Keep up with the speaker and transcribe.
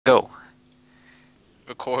Go.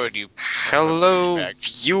 Record, you fucking Hello,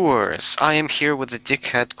 douchebag. viewers. I am here with a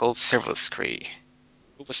dickhead called Servalskree,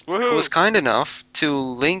 who was Woohoo! kind enough to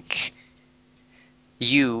link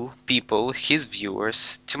you people, his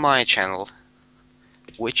viewers, to my channel,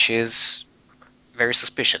 which is very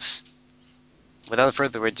suspicious. Without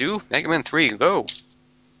further ado, Mega Man 3, go!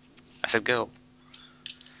 I said go.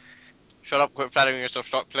 Shut up, quit flattering yourself,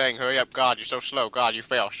 stop playing, hurry up, God, you're so slow, God, you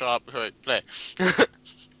fail, shut up, hurry, play.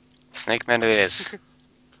 Snake Man it is.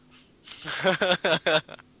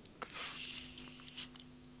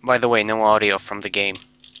 By the way, no audio from the game.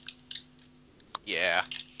 Yeah.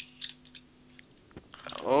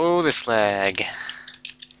 Oh, this lag.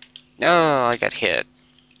 No, I got hit.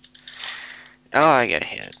 Oh, I got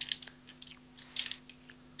hit.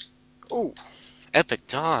 Oh, epic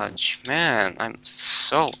dodge. Man, I'm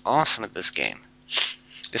so awesome at this game.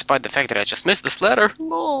 Despite the fact that I just missed this letter.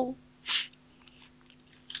 Lol.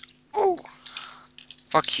 Oh.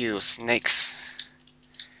 Fuck you, snakes.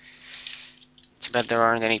 Too bad there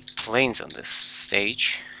aren't any planes on this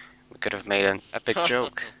stage. We could have made an epic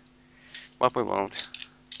joke. But we won't.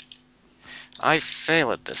 I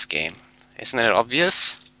fail at this game. Isn't it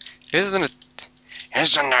obvious? Isn't it?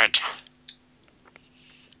 Isn't it?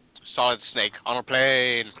 Solid Snake on a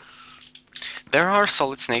plane. There are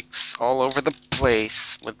solid snakes all over the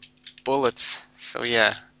place with bullets, so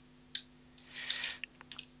yeah.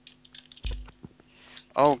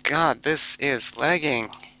 Oh god, this is lagging.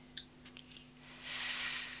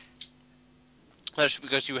 That's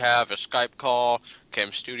because you have a Skype call,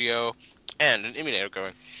 Cam Studio, and an emulator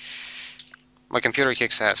going. My computer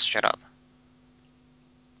kicks ass, shut up.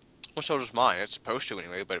 Well, so does mine, it's supposed to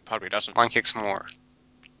anyway, but it probably doesn't. Mine kicks more.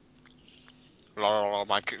 Lol,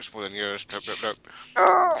 mine kicks more than yours, nope, nope, nope.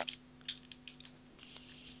 Ah.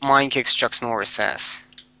 Mine kicks Chuck Norris ass.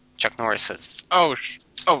 Chuck Norris's. Oh,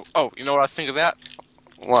 you know what I think of that?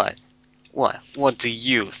 What? What? What do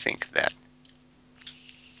you think of that?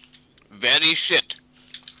 Very shit.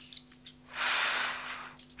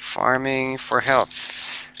 Farming for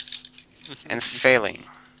health. And failing.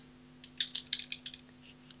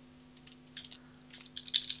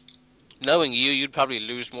 Knowing you, you'd probably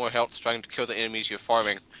lose more health trying to kill the enemies you're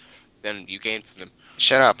farming than you gain from them.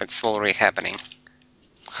 Shut up, it's already happening.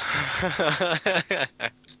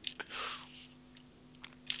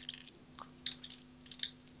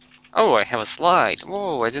 Oh, I have a slide.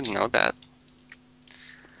 Whoa, I didn't know that.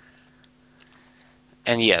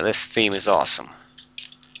 And yeah, this theme is awesome.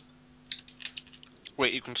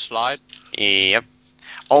 Wait, you can slide? Yep.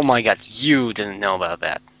 Oh my god, you didn't know about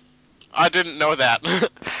that. I didn't know that.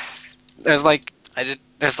 There's like, I did.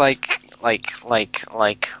 there's like two I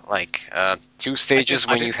did. stages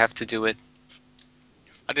I when you didn't. have to do it.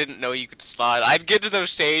 I didn't know you could slide. I'd get to those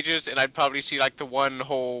stages and I'd probably see like the one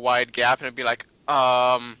whole wide gap and I'd be like,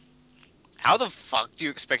 how the fuck do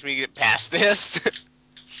you expect me to get past this?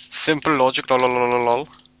 Simple logic, lol, lol, lol, lol.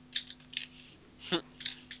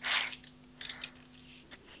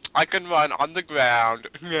 I can run on the ground.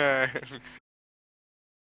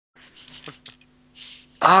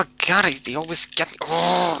 Oh god, they always get me.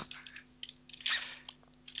 Oh,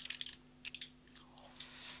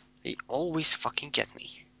 they always fucking get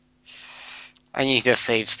me. I need a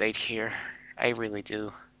save state here. I really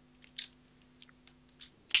do.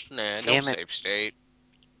 Nah, no Damn it. save state.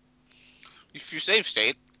 If you save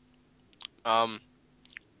state, um,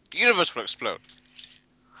 the universe will explode.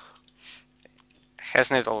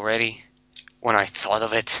 Hasn't it already? When I thought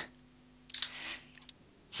of it.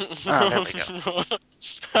 Ah, there we go.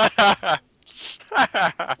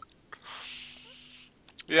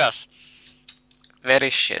 Yes, Very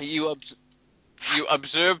shit. you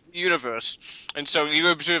observed the universe, and so you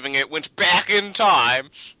observing it went back in time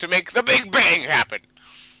to make the Big Bang happen.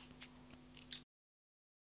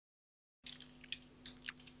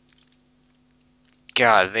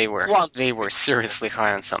 God, Quantum they were physics, people. seriously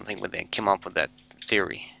high on something when they came up with that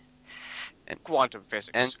theory. And Quantum and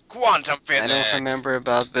physics. Quantum I don't physics. remember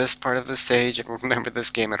about this part of the stage. I don't remember this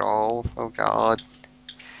game at all. Oh god.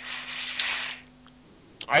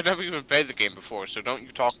 I never even played the game before, so don't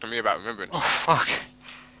you talk to me about Oh remembrance. fuck.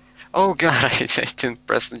 Oh god, I just didn't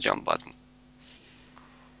press the jump button.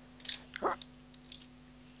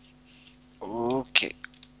 Okay.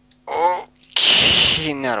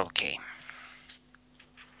 Okay, not okay.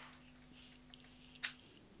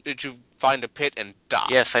 Did you find a pit and die?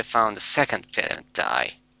 Yes, I found the second pit and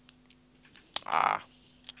die. Ah,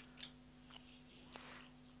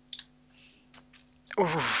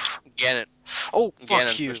 Oof. Ganon. Oh, fuck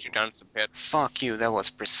Ganon you. pushed you down to the pit. Fuck you, that was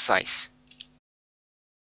precise.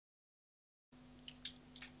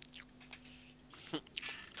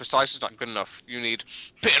 Precise is not good enough. You need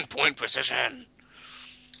pinpoint precision.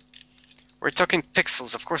 We're talking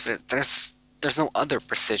pixels. Of course, there's no other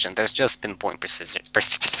precision. There's just pinpoint precision.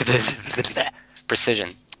 Precision.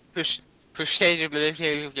 Precision.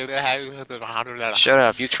 Shut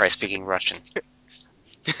up. You try speaking Russian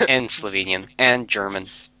and Slovenian and German.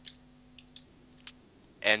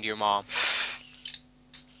 And your mom.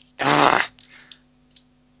 Ugh.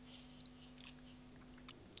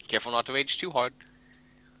 Careful not to age too hard.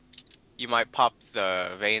 You might pop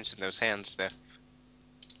the veins in those hands there.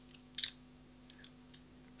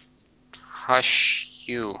 Hush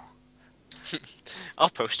you.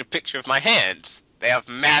 I'll post a picture of my hands. They have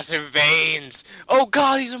massive veins. Oh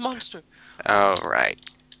god, he's a monster. Oh right.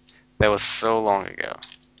 That was so long ago.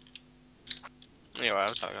 Anyway, I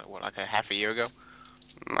was talking about, what, like a half a year ago?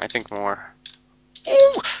 I think more.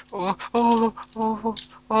 Oh, oh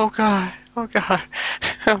god, oh god.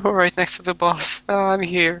 We're right next to the boss. Oh, I'm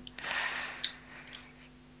here.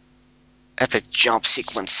 Epic jump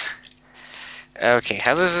sequence. Okay,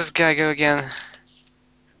 how does this guy go again?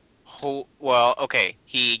 Well, okay.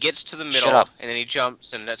 He gets to the Shut middle, up. and then he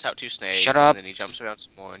jumps and lets out two Shut snakes, and up. then he jumps around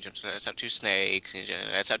some more and jumps and lets out two snakes, and he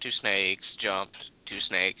lets out two snakes, jump, two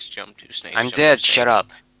snakes, jump, two snakes, I'm jump, two dead. Shut snakes.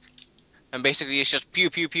 up. And basically it's just pew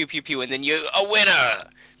pew pew pew pew, and then you're a winner!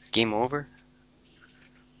 Game over?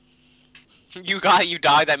 You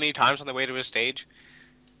died that many times on the way to a stage?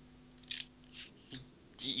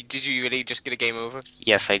 Did you really just get a game over?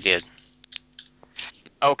 Yes, I did.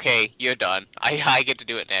 Okay, you're done. I get to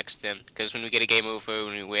do it next then, because when we get a game over,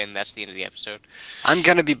 when we win, that's the end of the episode. I'm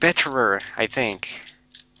gonna be betterer, I think.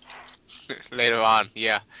 Later on,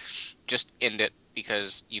 yeah. Just end it,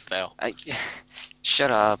 because you fail. I.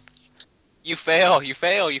 Shut up. You fail, you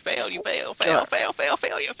fail, you fail, you fail, fail, God. fail, fail,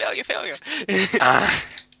 failure, failure, failure. Ah.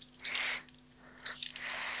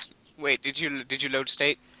 Wait, did you load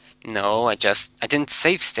state? No, I didn't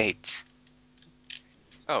save states.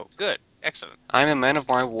 Oh, good. Excellent. I'm a man of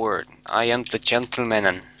my word. I am the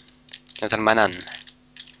gentleman. Gentleman.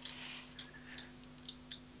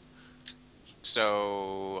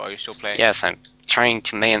 So, are you still playing? Yes, I'm trying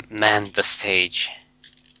to man the stage.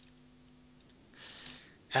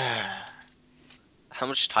 How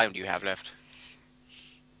much time do you have left?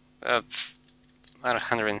 That's about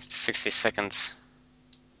 160 seconds.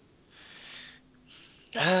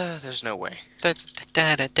 There's no way. Da,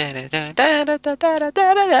 da, da, da, da, da, da, da, da,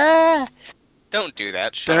 da, da, Don't do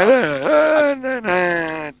that. Shut da, up. I, da,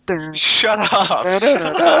 da, da, da, shut up. da, da,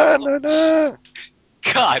 Shut da, up. da, da, da.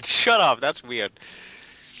 God, shut up. That's weird.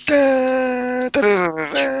 Da, da,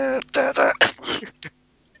 da, da, da, da.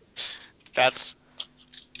 That's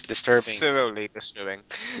Disturbing. thoroughly disturbing.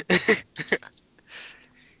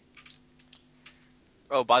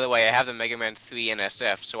 Oh, by the way, I have the Mega Man 3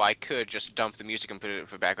 NSF, so I could just dump the music and put it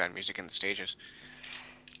for background music in the stages.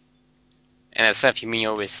 NSF, you mean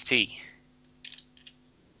OST?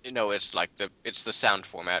 No, it's like it's the sound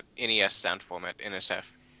format, NES sound format, NSF.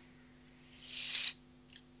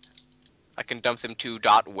 I can dump them to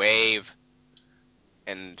 .wave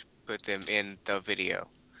and put them in the video.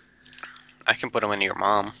 I can put them in your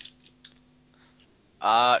mom.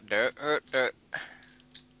 Dirt.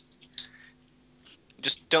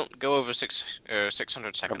 Just don't go over 600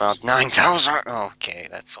 What seconds. about 9,000? Okay,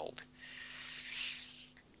 that's old.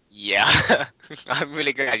 Yeah, I'm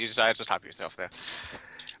really glad you decided to stop yourself there.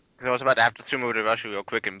 Because I was about to have to swim over to Russia real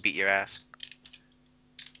quick and beat your ass.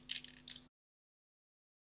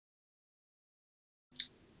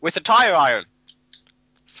 With a tire iron!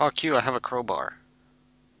 Fuck you, I have a crowbar.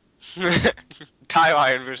 Tire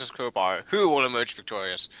iron versus crowbar. Who will emerge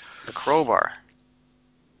victorious? The crowbar.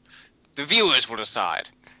 The viewers will decide.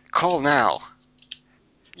 Call now.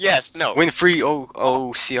 Yes, no. Win free All,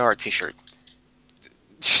 OCR t-shirt.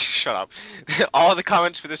 shut up. All the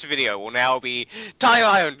comments for this video will now be tire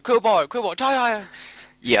iron, crowbar, tire iron.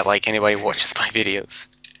 Yeah, like anybody watches my videos.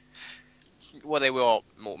 Well, they will.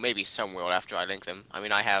 Well, maybe some will after I link them. I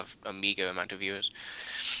mean, I have a meager amount of viewers.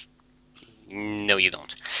 No, you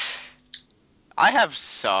don't. I have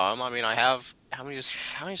some. I mean, I have how many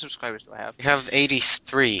subscribers do I have? You have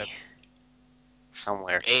 83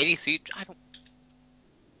 somewhere. 83.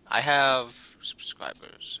 I have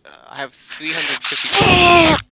subscribers. I have 350.